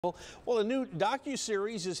Well, a new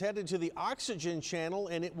docuseries is headed to the Oxygen channel,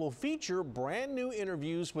 and it will feature brand new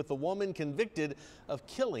interviews with the woman convicted of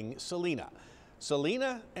killing Selena.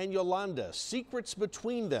 Selena and Yolanda, Secrets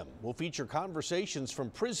Between Them, will feature conversations from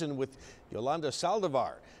prison with Yolanda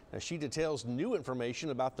Saldivar. Now, she details new information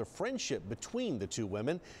about the friendship between the two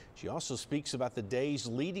women. She also speaks about the days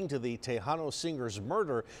leading to the Tejano singer's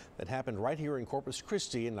murder that happened right here in Corpus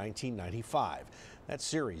Christi in 1995. That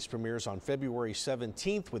series premieres on February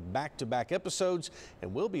 17th with back-to-back episodes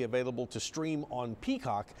and will be available to stream on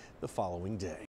Peacock the following day.